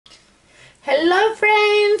Hello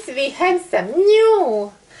friends, we have some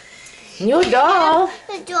new doll.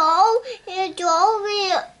 A doll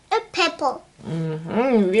with a pepper.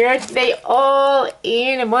 We are today all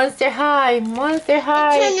in Monster High. Turn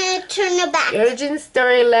it back. Urgent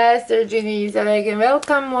story last urgent is like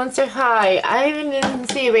welcome Monster High. I even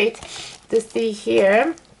wait to see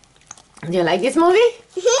here. Do you like this movie?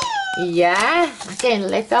 Yeah. Okay,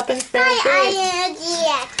 let's open first.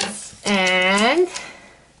 And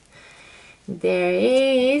there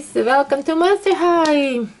is welcome to Monster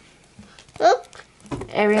High. Oop.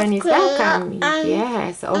 Everyone is welcome.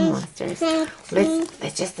 Yes, all monsters.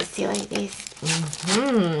 Let's just see like this.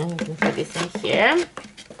 Put this in here,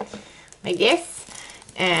 like this,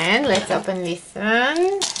 and let's open this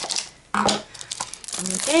one.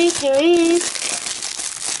 Okay, here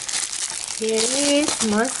is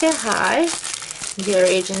Monster High, the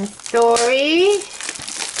origin story.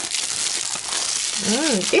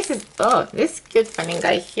 This cute funny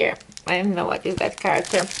guy here. I don't know what is that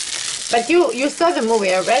character. But you saw the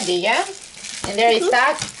movie already, yeah? And there is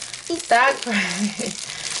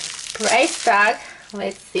price tag.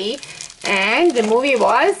 Let's see. And the movie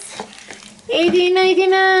was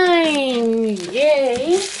 $18.99.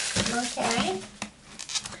 Yay! Okay.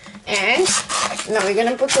 And now we're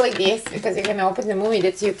gonna put it like this because we're gonna open the movie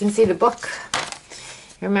that you can see the book.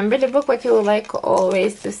 Remember the book, what you would like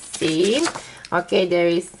always to see. Okay, there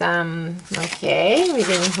is some. Okay, we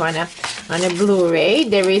didn't wanna on a Blu-ray.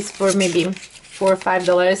 There is for maybe $4 or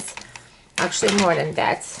 $5. Actually, more than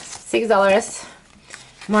that. $6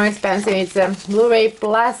 more expensive. It's a Blu-ray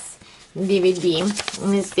plus DVD.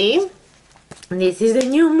 Let's see. This is the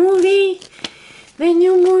new movie. The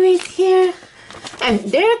new movie is here, and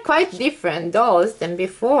they're quite different dolls than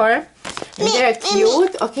before. And they're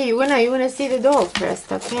cute. Okay, you wanna see the doll first?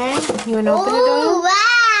 Okay, you wanna open the doll? Wow!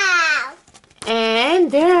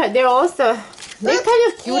 And they're also kind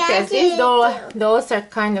of cute as this dolls are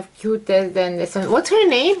kind of cuter than this one. What's her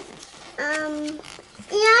name? The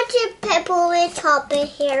pepper with top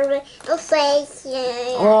here with the face.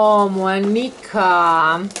 Oh,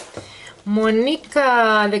 Moanica.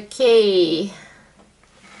 Moanica the K.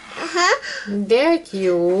 They're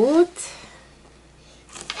cute.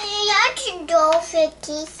 Doll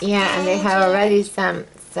 50. Yeah, and they have already some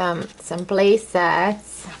play sets.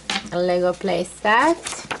 A Lego play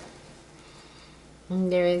set. And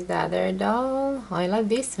there is the other doll. Oh, I love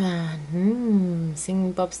this one.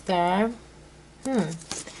 Singing pop star.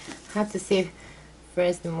 Have to see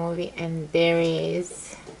first the movie, and there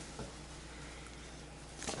is.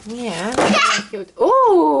 Yeah, very cute.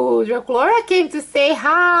 Oh, Draculaura came to say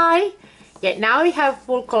hi. Yeah, now we have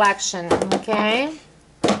full collection. Okay.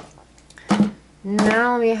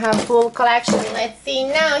 Now we have full collection. Let's see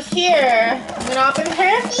now here. You wanna open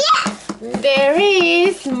her? Yeah. There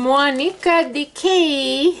is Moanica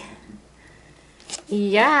Decay.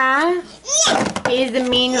 Yeah. He's the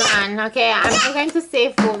mean one. Okay, I'm going to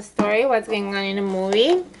say full story. What's going on in the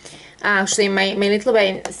movie? Actually, my little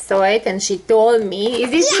baby saw it and she told me. Is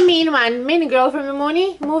this the mean one? Mean girl from the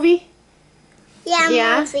movie?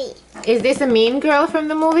 Yeah, movie. Is this a mean girl from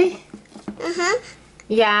the movie?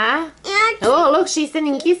 Yeah. Oh, look, she's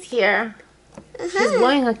sending a kiss here. She's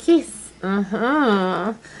blowing a kiss.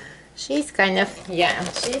 She's kind of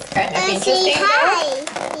interesting. Say hi.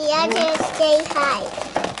 Just say hi.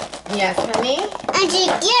 Yes, honey. And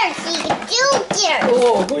she's scared.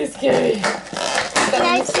 Oh, who is scary?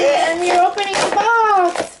 And we're opening the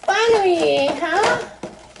box. Finally, huh?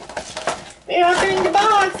 We're opening the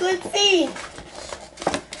box. Let's see.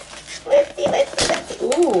 Let's see.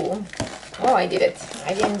 Ooh. Oh, I did it.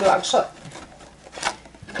 I didn't do actual.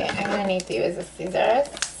 Okay, I'm gonna need to use the scissors.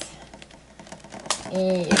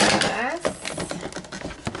 Yes.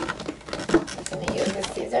 I'm gonna use the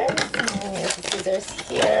scissors. I'm gonna use the scissors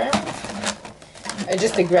here. I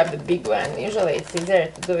just grab the big one. Usually it's easier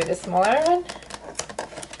to do with the smaller one.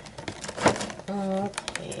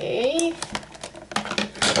 Okay.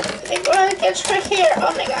 I'm gonna catch her here.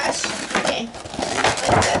 Oh my gosh. Okay.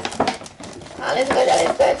 All is good.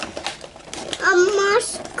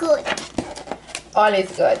 Almost good. All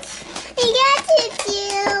is good. Yes, it's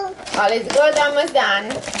you. All is good, almost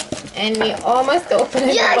done. And we almost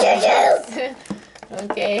opened it.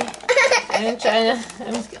 Okay. I'm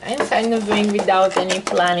kind of doing without any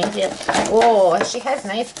planning here. Oh, she has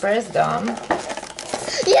nice purse though.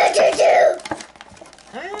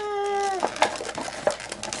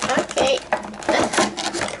 Okay.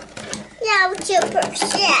 Now it's your purse.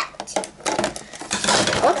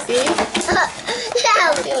 Oopsie.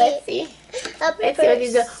 Let's see. Let's see what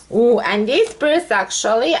is the. Ooh, and this purse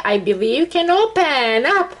actually, I believe, can open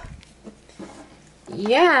up.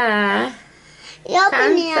 Yeah.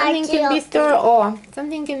 Something can be stored. Oh,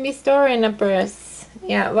 something can be stored in a purse.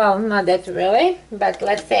 Yeah, well, not that really, but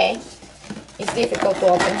let's say it's difficult to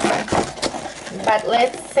open. But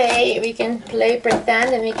let's say we can play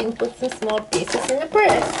pretend and we can put some small pieces in the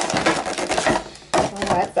purse.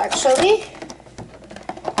 That's actually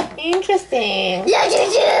interesting. Yeah.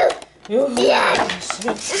 Oh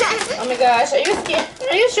my gosh, are you scared?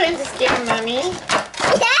 Are you trying to scare mommy?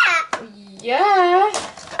 Yeah. Yeah.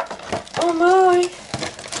 Oh my.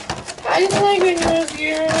 I didn't like when you were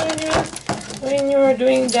scared. When you were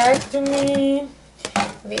doing that to me.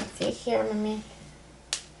 Wait, see here, mommy.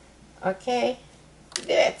 Okay. Do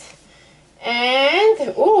it.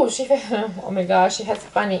 And oh, oh my gosh, she has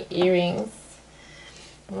funny earrings.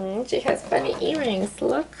 She has funny earrings.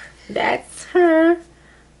 Look, that's her.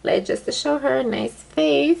 Let's just show her. Nice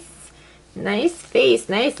face. Nice face.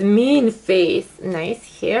 Nice mean face.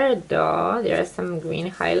 Nice hair though. There are some green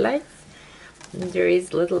highlights. There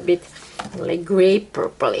is a little bit like gray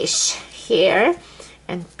purplish hair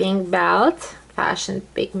and pink belt. Fashion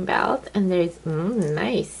pink belt. And there is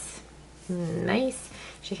nice. Nice.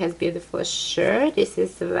 She has beautiful shirt. This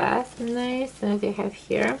is the vest. Nice. And they have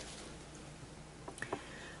here.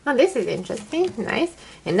 Oh, this is interesting. Nice.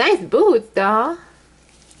 And nice boots though.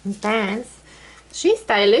 And pants. She's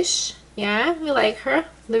stylish. Yeah, we like her.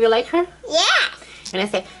 Do we like her? Yeah. And I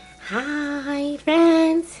say, hi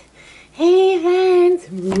friends. Hey friends.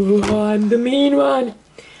 Ooh, I'm the mean one.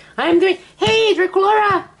 I'm doing, hey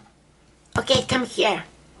Draculaura. Okay, come here.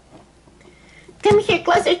 Come here,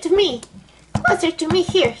 closer to me. Closer to me.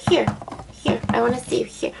 Here. I want to see you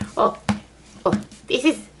here. Oh, this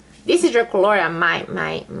is Draculaura, my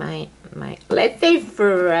let's say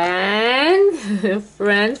friend.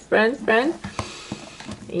 friend.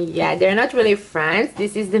 Yeah, they're not really friends.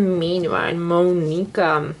 This is the mean one,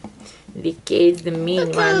 Moanica. The kid's the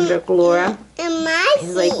mean one, Draculaura.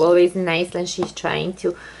 It's like always nice, and she's trying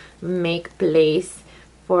to make place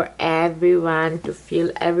for everyone to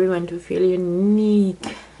feel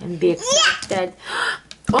unique and be accepted.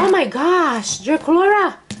 Oh my gosh,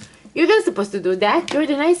 Draculaura, you're not supposed to do that. You're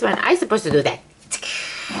the nice one. I'm supposed to do that.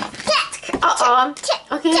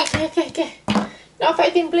 Okay. No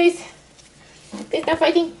fighting, please. Please, no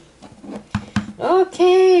fighting.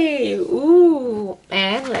 Okay. Ooh,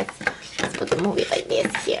 and let's put the movie like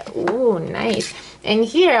this here. Ooh, nice. And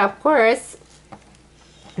here, of course,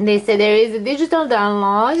 they say there is a digital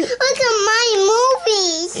download. Look at my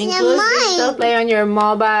movies. Includes digital play on your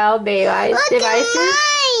mobile devices.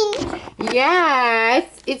 Mine. Yes,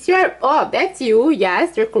 it's your. Oh, that's you.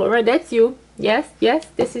 Yes, Draculaura, that's you. Yes,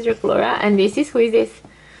 this is Draculaura, and this is, who is this?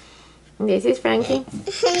 This is Frankie.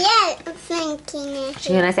 Yeah, Frankie.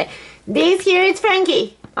 She's gonna say, this here is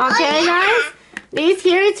Frankie. Okay, guys? This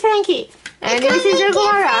here is Frankie. And this is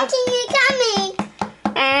Draculaura.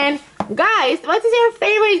 And guys, what is your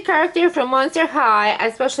favorite character from Monster High?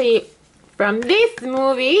 Especially from this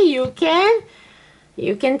movie, you can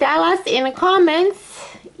tell us in the comments.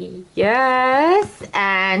 Yes,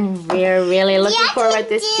 and we're really looking forward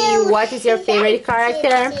to see what is your favorite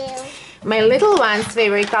character. My little one's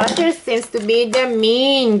favorite character seems to be the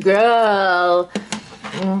mean girl.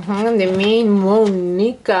 The mean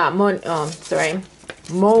Moanica.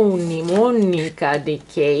 Moanica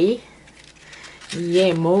Decay.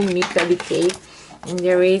 Yeah, Moanica Decay. And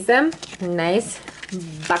there is a nice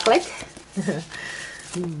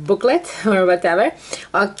booklet or whatever.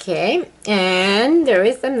 Okay, and there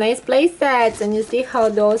is some nice play sets, and you see how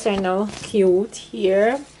those are now cute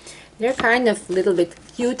here. They're kind of a little bit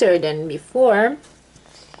cuter than before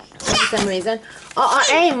for some reason.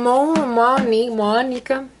 Hey,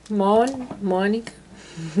 Moanica.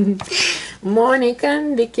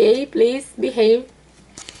 Moanica Decay, please behave.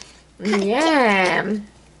 Yeah,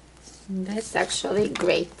 that's actually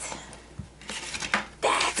great.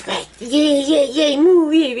 That's great. Yay,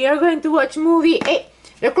 movie. We are going to watch movie. Hey,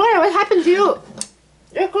 Draculaura, what happened to you?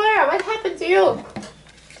 Draculaura, what happened to you?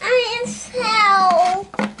 I fell.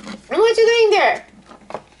 And what you doing there?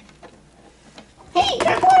 Hey,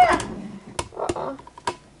 Draculaura.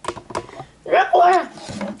 Draculaura.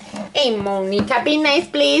 Hey, Moanica, be nice,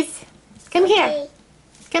 please. Come here.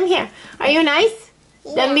 Come here. Are you nice?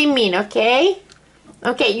 Yeah. Don't be mean, okay?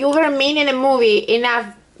 Okay, you were mean in a movie.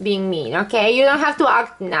 Enough being mean, okay? You don't have to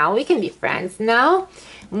act now. We can be friends now.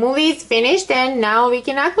 Movie is finished and now we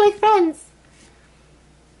can act like friends.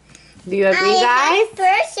 Do you agree, guys?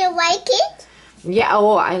 Purse, you like it? Yeah,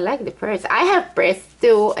 oh, I like the purse. I have purse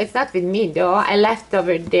too. It's not with me though. I left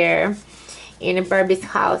over there in Barbie's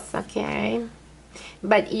house, okay?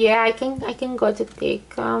 But yeah, I can go to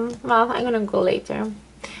take, well, I'm gonna go later.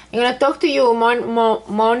 I'm gonna talk to you,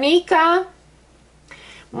 Moanica.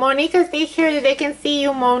 Monica, stay here so they can see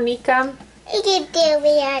you, Monica. You can do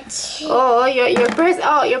it. Oh, your purse.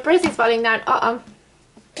 Oh, your purse is falling down.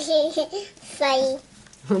 Funny.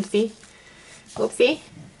 Oopsie. Oopsie.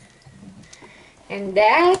 And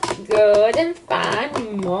that's good and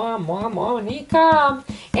fun. Monica.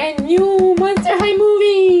 And new Monster High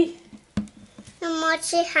movie. A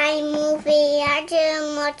Monster High movie. I do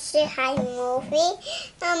a Monster High movie.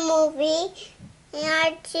 A movie.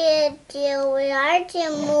 I do a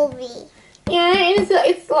movie. Yeah,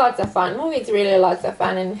 it's lots of fun. Movie is really lots of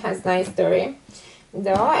fun and has nice story.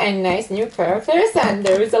 Though, and nice new characters, and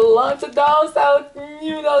there is a lot of dolls out,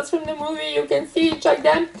 new dolls from the movie. You can see, check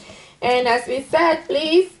them. And as we said,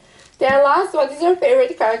 please tell us what is your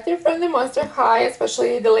favorite character from the Monster High,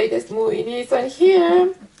 especially the latest movie, this one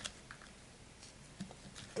here.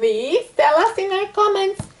 Please tell us in our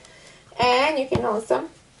comments. And you can also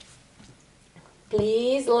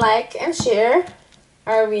please like and share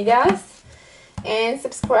our videos and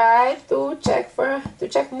subscribe to check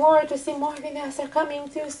more, to see more videos are coming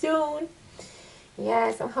too soon.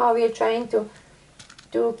 Yeah, somehow we are trying to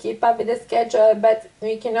keep up with the schedule, but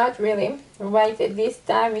we cannot really, right at this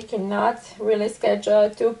time, we cannot really schedule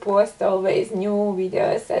to post always new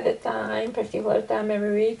videos at a time, particular time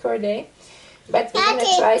every week or day. But we're gonna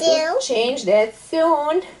try to change that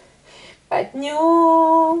soon. But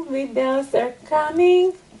new videos are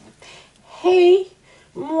coming. Hey,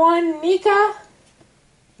 Moanica,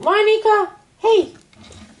 hey.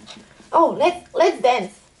 Oh, let's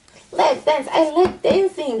dance. Let's dance. I like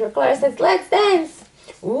dancing. Draculaura says, let's dance.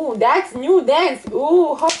 Ooh, that's new dance.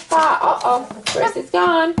 Ooh, hoppa. Uh-oh. First it's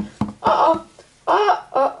gone. Uh-oh.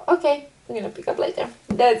 Okay. I'm gonna pick up later.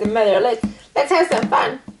 Doesn't matter. Let's have some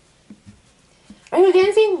fun. Are you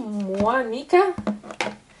dancing, Moanica?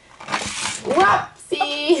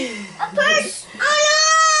 Whoopsie. A purse. Oh no.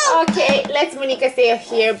 Okay, let's Monica say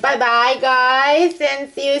here. Bye-bye, guys.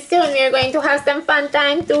 And see you soon. We are going to have some fun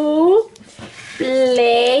time to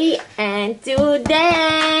play and to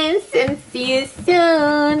dance, and see you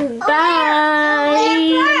soon. Bye.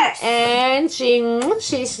 And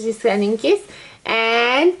she's sending kiss,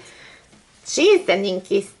 and she's sending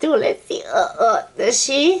kiss too. Let's see.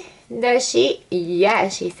 Does she? Yeah,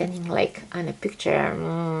 she's sending like on a picture.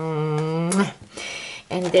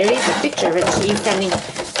 And there is a picture that she's sending.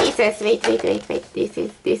 She says, wait.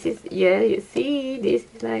 This is, yeah, you see, this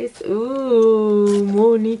is nice. Ooh,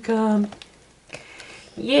 Monica.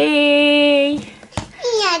 Yay!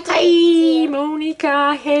 Yeah, Hi,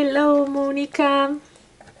 Monica. Hello, Monica.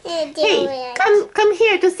 Hey, come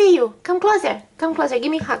here to see you. Come closer.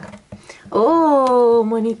 Give me a hug. Oh,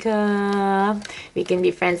 Monica. We can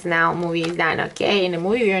be friends now. Movie is done, okay? In the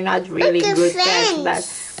movie, we are not really good friends, but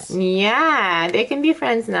yeah, they can be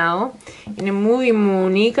friends now. In the movie,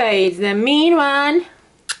 Monica is the mean one.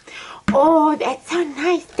 Oh, that's so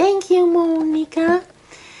nice. Thank you, Monica.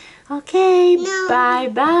 Okay,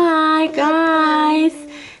 bye-bye, guys.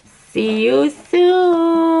 See you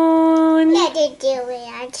soon. Let's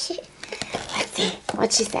see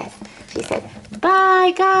what she says. She said,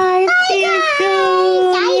 bye, guys. See you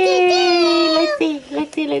soon.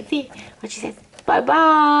 Let's see what she says.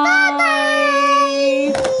 Bye-bye.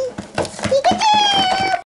 Bye-bye.